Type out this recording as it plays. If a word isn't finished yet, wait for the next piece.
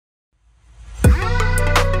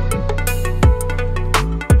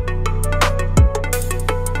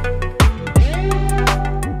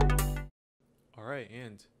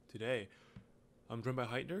Today, I'm joined by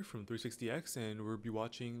Heitner from 360X, and we'll be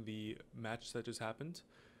watching the match that just happened,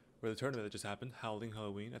 or the tournament that just happened, Howling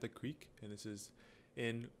Halloween at the Creek, and this is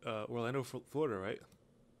in Orlando, Florida, right?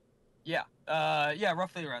 Yeah. Yeah,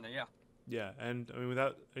 roughly around there. Yeah. Yeah, and I mean,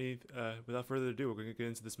 without further ado, we're gonna get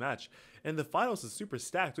into this match. And the finals is super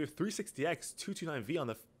stacked. We have 360X, 229V on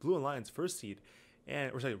the Blue Alliance first seed,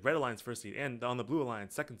 Red Alliance first seed, and on the Blue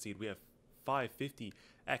Alliance second seed, we have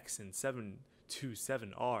 550X and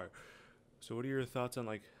 727R. So, what are your thoughts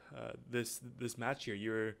on this match here?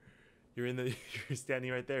 You're in the you're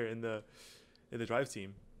standing right there in the drive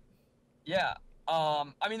team. Yeah.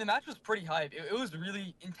 I mean, the match was pretty hype. It was a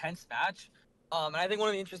really intense match. And I think one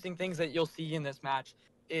of the interesting things that you'll see in this match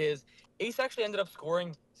is Ace actually ended up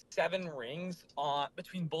scoring 7 rings on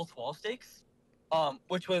between both wall stakes.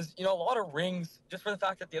 Which was, a lot of rings just for the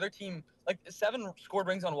fact that the other team, like 7 scored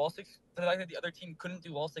rings on wall stakes, for the fact that the other team couldn't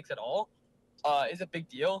do wall stakes at all, is a big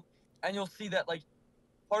deal. And you'll see that, like,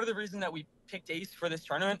 part of the reason that we picked Ace for this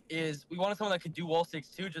tournament is we wanted someone that could do wall stakes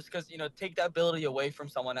too, just because, take that ability away from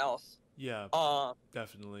someone else. Yeah, Um,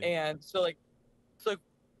 definitely. and so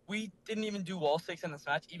we didn't even do wall stakes in this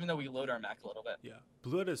match, even though we load our mech a little bit. Yeah,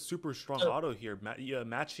 Blue had a super strong So auto here,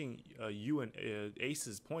 matching you and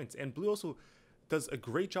Ace's points, and Blue also does a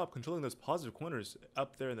great job controlling those positive corners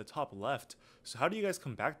up there in the top left. So how do you guys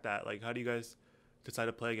combat that? Like, how do you guys decide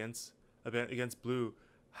to play against Blue,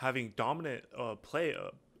 having dominant play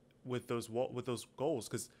with those goals?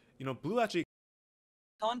 Because Blue actually.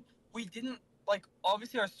 we didn't, like,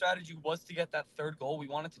 obviously our strategy was to get that third goal. We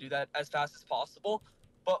wanted to do that as fast as possible,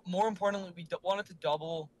 but more importantly, we wanted to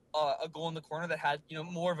double a goal in the corner that had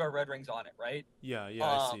more of our red rings on it, right? Yeah,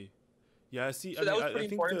 I see. Yeah, I see. So that was pretty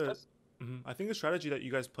important to us. I think the strategy that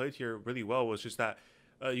you guys played here really well was just that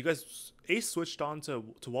you guys Ace switched on to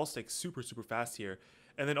wall stakes super fast here,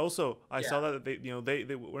 and then also I saw Yeah. that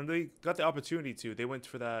they when they got the opportunity to, they went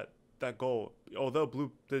for that goal. Although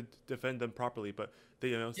Blue did defend them properly, but they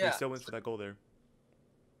Yeah. still went for that goal there.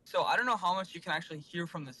 So I don't know how much you can actually hear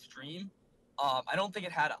from the stream. I don't think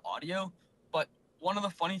it had audio, but one of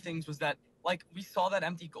the funny things was that, like, we saw that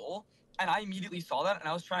empty goal, and I immediately saw that, and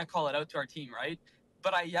I was trying to call it out to our team, right?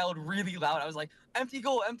 But I yelled really loud. I was like, "Empty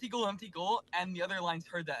goal, empty goal, empty goal," and the other lines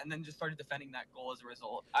heard that, and then just started defending that goal as a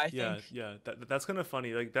result. I Yeah, think. yeah, that's kind of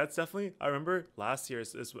funny. Like, that's definitely, I remember last year,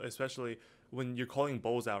 especially when you're calling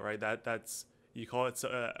bowls out, right? That's you call it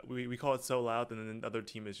so we call it so loud, and then the other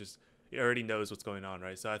team is just, it already knows what's going on,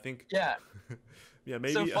 right? So I think, Yeah. yeah, So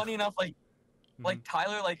maybe. funny enough, like Mhm.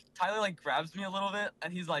 Tyler grabs me a little bit,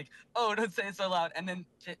 and he's like, "Oh, don't say it so loud." And then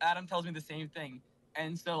Adam tells me the same thing,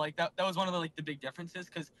 and so, like, that was one of the big differences,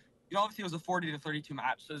 because obviously it was a 40-32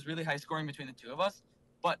 match, so it was really high scoring between the two of us.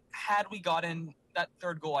 But had we gotten that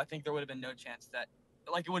third goal, I think there would have been no chance that,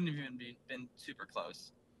 like, it wouldn't have even been super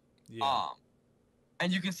close. Yeah, Um,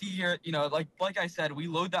 and you can see here, like I said, we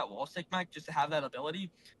load that wall stick mech just to have that ability,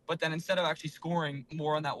 but then instead of actually scoring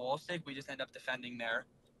more on that wall stick, we just end up defending there,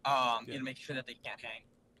 yeah, making sure that they can't hang.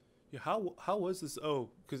 yeah. How was this? Oh,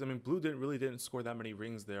 because I mean, Blue didn't score that many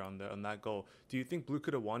rings there on that goal. Do you think Blue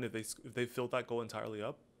could have won if they filled that goal entirely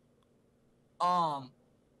up? Um,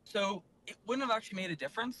 so it wouldn't have actually made a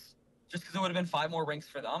difference, just because it would have been 5 more rings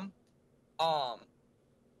for them. Um,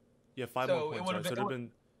 Yeah, 5 more so it points, would have right? So been, it'd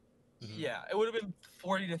have been. Mhm. yeah, it would have been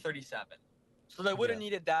 40-37. So they would have Yeah,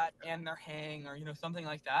 needed that and their hang, or something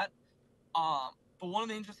like that. But one of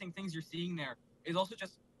the interesting things you're seeing there is also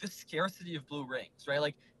just the scarcity of blue rings, right?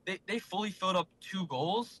 Like, they fully filled up 2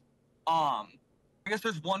 goals. I guess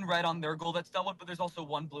there's one red on their goal that's doubled, but there's also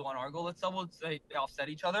one blue on our goal that's doubled. So they offset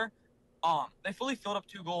each other. They fully filled up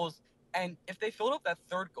 2 goals, and if they filled up that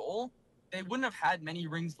third goal, they wouldn't have had many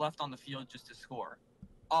rings left on the field just to score.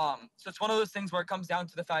 So it's one of those things where it comes down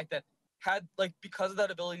to the fact that, because of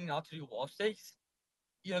that ability not to do wall stakes,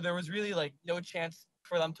 there was really, like, no chance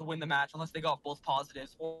for them to win the match unless they got both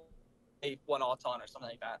positives or a one auton or something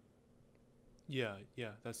like that.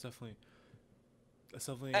 yeah. That's definitely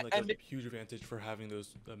And, like a and huge advantage for having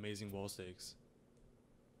those amazing wall stakes.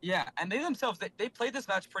 yeah, and they themselves, they played this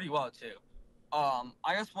match pretty well too.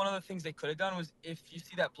 I guess one of the things they could have done was, if you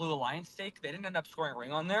see that blue alliance stake, they didn't end up scoring a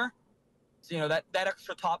ring on there. So, that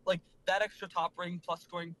extra top ring plus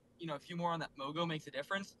scoring, a few more on that Mogo makes a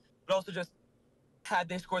difference. But also, just had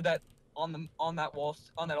they scored that on that wall,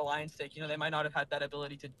 on that alliance stake, they might not have had that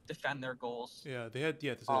ability to defend their goals. Yeah,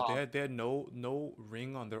 so Um, they had no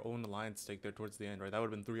ring on their own alliance stake there towards the end, right? That would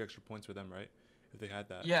have been 3 extra points for them, right? If they had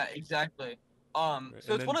that. yeah, exactly. Right.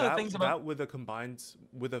 So And it's then one of the things about. that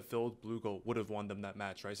with a filled blue goal would have won them that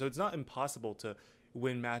match, right? So it's not impossible to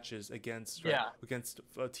win matches against Yeah. against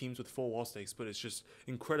teams with full wall stakes, but it's just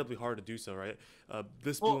incredibly hard to do so, right?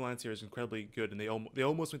 This Blue Well, Alliance here is incredibly good, and they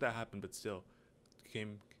almost made that happen, but still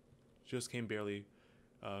came came barely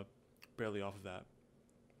off of that.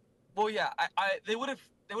 well, yeah. They would have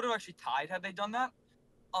actually tied had they done that.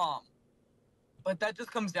 Um, but that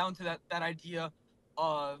just comes down to that idea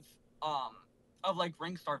of um like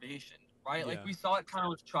ring starvation, right? Like Yeah, we saw it kind of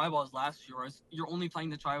with triballs last year, as you're only playing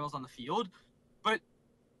the triballs on the field, but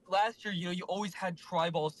last year, you always had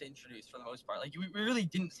triballs to introduce for the most part. Like we really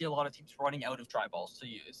didn't see a lot of teams running out of triballs to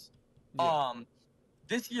use. yeah, Um,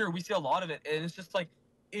 this year we see a lot of it, and it's just like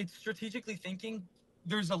it's strategically thinking.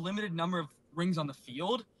 There's a limited number of rings on the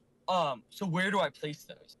field. So where do I place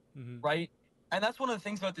those, hmm, right? And that's one of the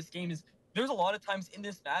things about this game is there's a lot of times in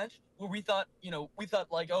this match where we thought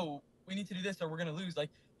like, oh, we need to do this or we're gonna lose. Like,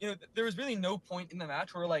 there was really no point in the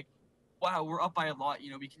match where we're like, wow, we're up by a lot.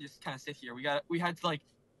 We can just kind of sit here. We had to like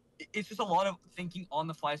it's just a lot of thinking on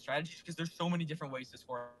the fly strategies because there's so many different ways to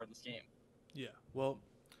score in this game. yeah. Well,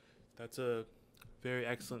 that's a very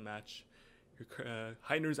excellent match.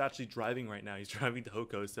 Heitner's actually driving right now. He's driving to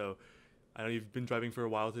Hoko, so I know you've been driving for a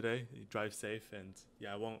while today. You drive safe, and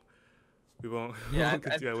yeah, we won't, Yeah,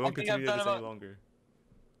 we won't continue this any longer.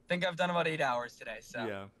 think I've done about 8 hours today. So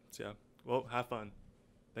Yeah, so yeah. Well, have fun.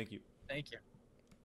 Thank you. thank you.